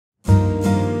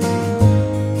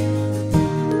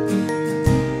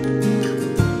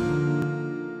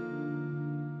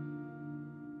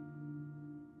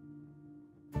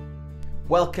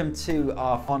Welcome to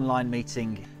our online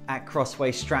meeting at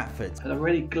Crossway, Stratford. And I'm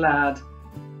really glad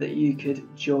that you could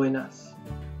join us.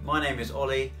 My name is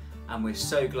Ollie and we're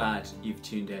so glad you've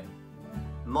tuned in.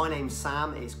 My name's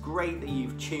Sam, it's great that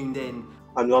you've tuned in.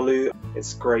 I'm Lolu,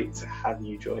 it's great to have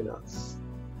you join us.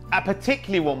 A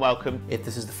particularly warm welcome if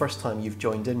this is the first time you've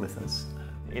joined in with us.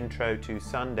 Intro to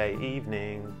Sunday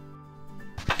evening.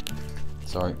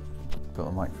 Sorry, put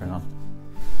my microphone on.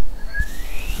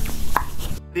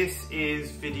 This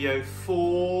is video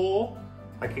 4,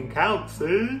 I can count,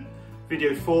 see?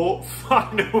 Video 4,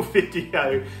 final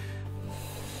video.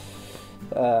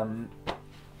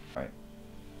 Right.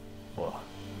 Whoa.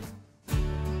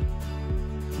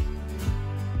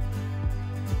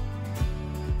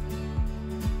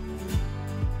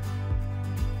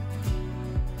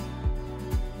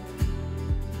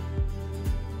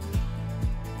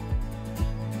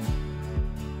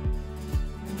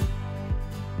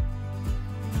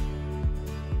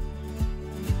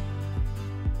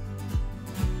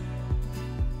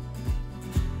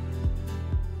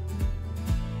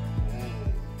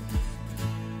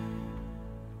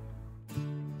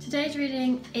 Today's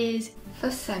reading is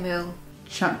 1 Samuel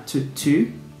Chapter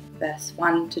 2, verse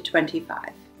 1 to 25.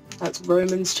 That's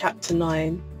Romans chapter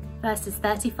 9. verses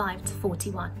 35 to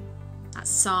 41. That's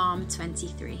Psalm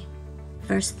 23.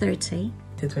 Verse 30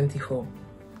 to 24.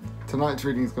 Tonight's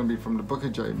reading is going to be from the book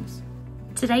of James.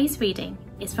 Today's reading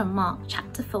is from Mark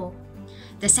chapter 4.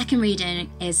 The second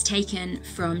reading is taken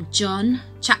from John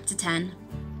chapter 10.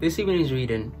 This evening's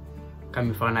reading can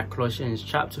be found at Colossians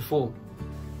chapter 4.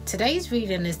 Today's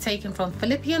reading is taken from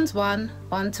Philippians 1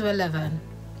 to 11.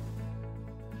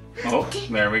 Oh,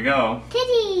 there we go.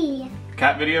 Kitty!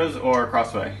 Cat videos or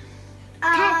Crossway?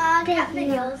 Cat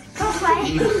videos.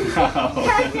 Crossway. Oh,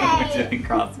 we're doing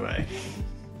Crossway.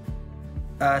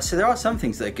 So there are some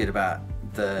things that are good about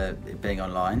it being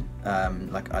online.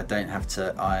 Like I don't have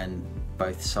to iron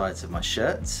both sides of my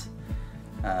shirts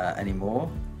anymore.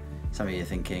 Some of you are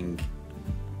thinking,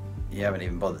 you haven't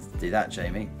even bothered to do that,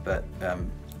 Jamie, but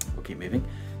we'll keep moving.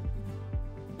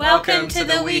 Welcome to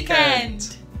the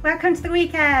weekend! Welcome to the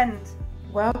weekend!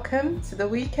 Welcome to the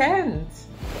weekend!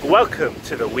 Welcome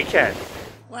to the weekend!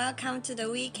 Welcome to the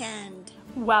weekend!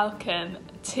 Welcome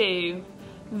to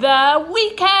the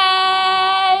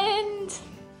weekend!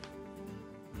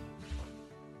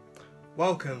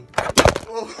 Welcome.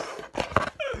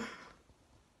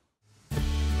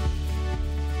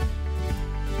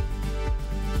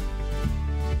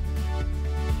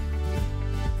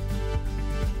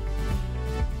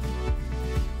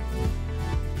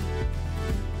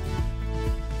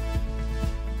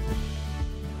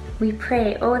 We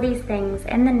pray all these things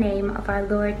in the name of our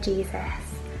Lord Jesus.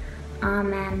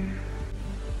 Amen.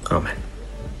 Amen.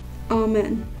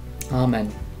 Amen.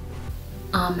 Amen.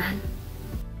 Amen.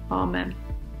 Amen.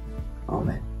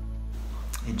 Amen.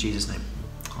 In Jesus' name.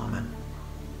 Amen.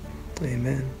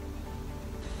 Amen.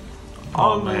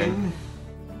 Amen.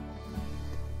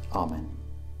 Amen.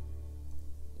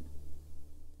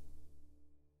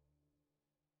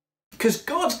 Because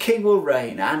God's king will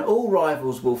reign and all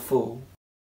rivals will fall.